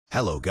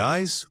Hello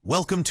guys,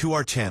 welcome to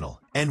our channel,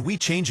 and we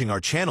changing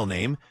our channel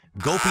name,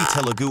 Gopi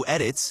Telugu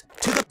Edits,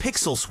 to the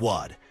Pixel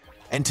Squad.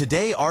 And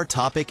today our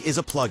topic is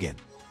a plugin.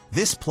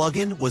 This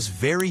plugin was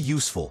very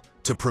useful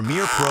to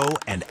Premiere Pro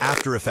and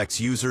After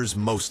Effects users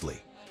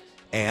mostly.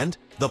 And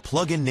the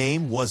plugin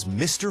name was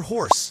Mr.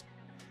 Horse.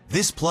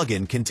 This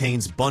plugin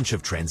contains bunch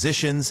of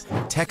transitions,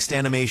 text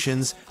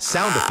animations,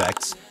 sound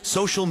effects,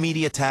 social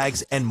media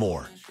tags, and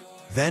more.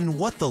 Then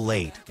what the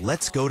late,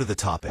 let's go to the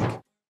topic.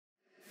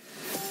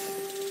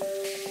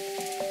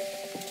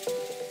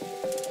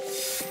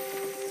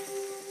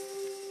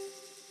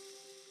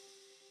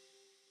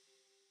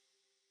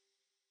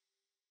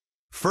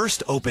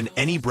 First, open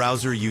any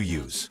browser you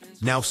use.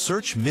 Now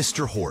search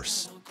Mr.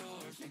 Horse.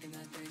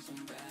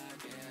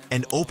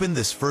 And open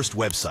this first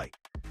website.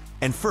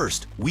 And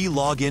first, we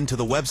log into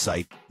the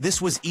website.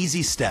 This was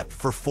easy step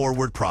for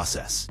forward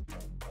process.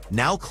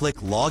 Now click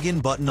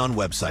Login button on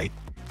website,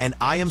 and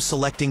I am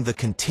selecting the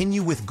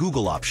Continue with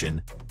Google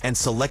option and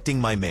selecting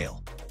my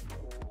mail.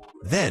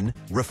 Then,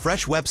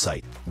 refresh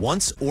website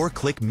once or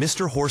click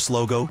Mr. Horse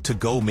logo to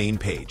go main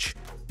page.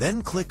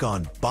 Then click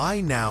on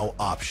Buy Now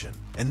option,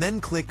 and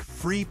then click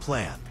Free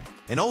Plan.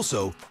 And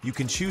also, you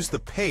can choose the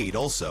paid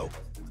also.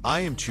 I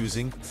am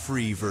choosing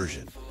Free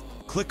version.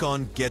 Click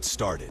on Get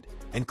Started,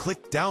 and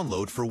click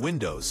Download for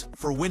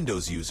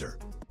Windows user.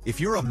 If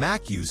you're a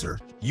Mac user,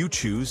 you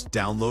choose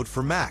Download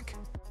for Mac.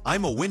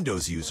 I'm a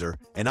Windows user,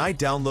 and I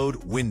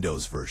download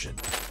Windows version.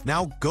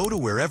 Now go to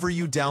wherever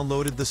you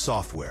downloaded the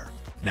software.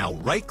 Now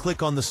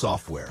right-click on the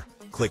software,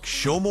 click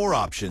Show More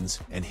Options,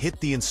 and hit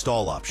the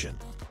Install option.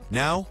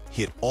 Now,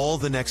 hit all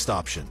the next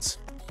options.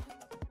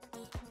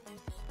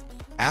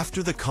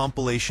 After the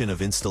compilation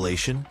of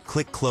installation,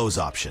 click Close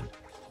option.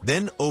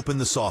 Then open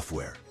the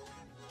software.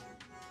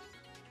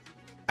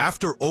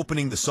 After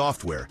opening the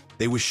software,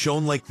 they was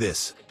shown like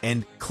this,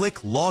 and click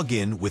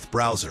Login with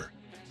Browser.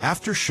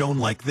 After shown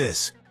like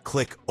this,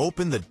 click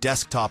Open the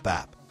desktop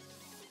app.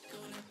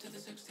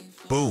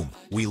 Boom,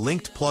 we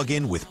linked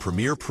plugin with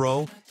Premiere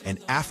Pro and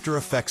After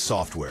Effects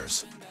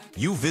softwares.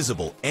 You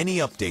visible any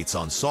updates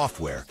on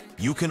software,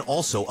 you can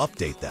also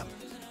update them.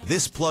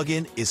 This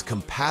plugin is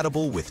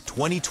compatible with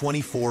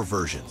 2024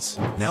 versions.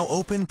 Now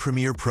open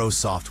Premiere Pro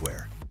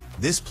software.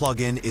 This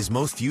plugin is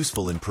most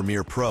useful in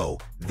Premiere Pro,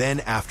 then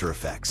After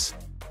Effects.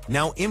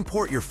 Now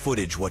import your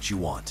footage what you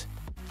want.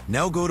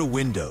 Now go to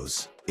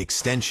Windows,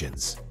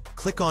 Extensions,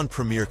 click on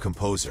Premiere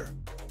Composer.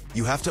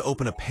 You have to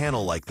open a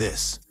panel like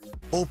this.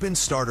 Open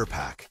Starter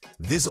Pack,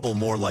 visible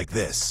more like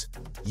this.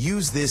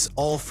 Use this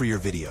all for your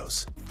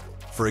videos.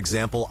 For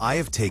example, I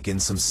have taken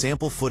some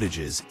sample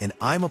footages and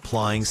I'm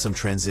applying some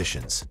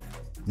transitions.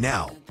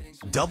 Now,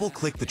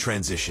 double-click the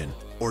transition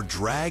or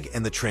drag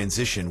and the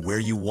transition where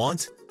you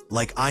want,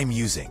 like I'm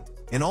using,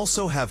 and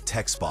also have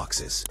text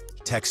boxes,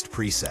 text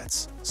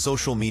presets,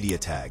 social media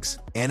tags,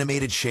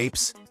 animated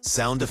shapes,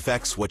 sound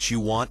effects, what you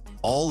want,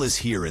 all is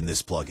here in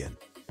this plugin.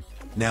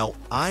 Now,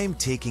 I'm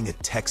taking a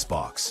text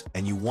box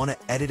and you want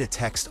to edit a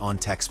text on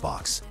text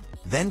box.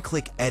 Then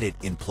click Edit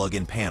in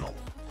Plugin Panel.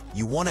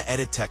 You want to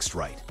edit text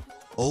right.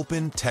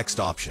 Open Text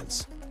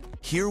Options.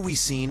 Here we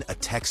seen a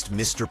text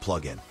Mr.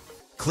 plugin.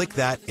 Click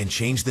that and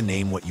change the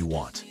name what you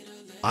want.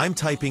 I'm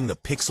typing the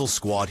Pixel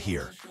Squad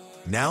here.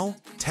 Now,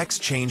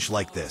 text change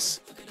like this.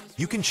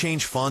 You can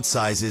change font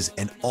sizes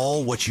and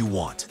all what you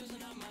want.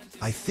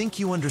 I think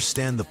you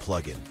understand the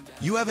plugin.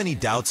 You have any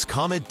doubts,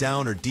 comment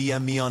down or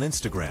DM me on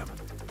Instagram.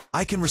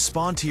 I can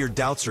respond to your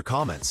doubts or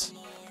comments.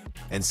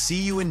 And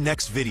see you in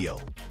next video.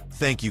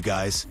 Thank you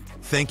guys.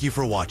 Thank you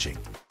for watching.